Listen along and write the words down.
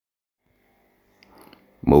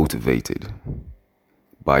motivated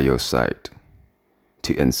by your sight,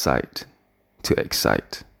 to incite, to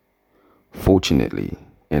excite. Fortunately,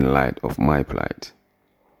 in light of my plight,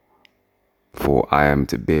 for I am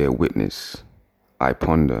to bear witness, I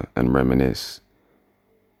ponder and reminisce,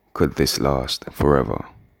 could this last forever?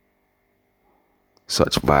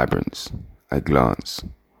 Such vibrance, I glance,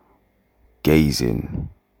 gazing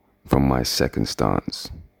from my second stance,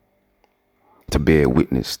 to bear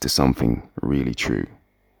witness to something really true.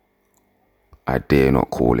 I dare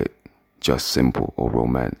not call it just simple or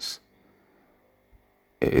romance.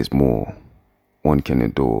 It is more one can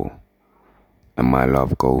adore, and my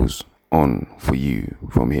love goes on for you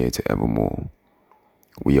from here to evermore.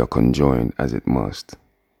 We are conjoined as it must.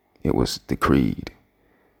 It was decreed,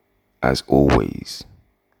 as always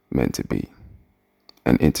meant to be.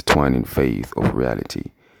 An intertwining faith of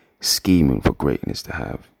reality, scheming for greatness to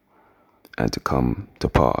have, and to come to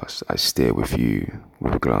pass. I stare with you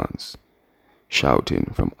with a glance, shouting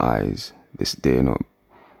from eyes, this dare not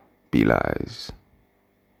be lies,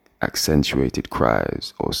 accentuated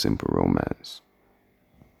cries or simple romance.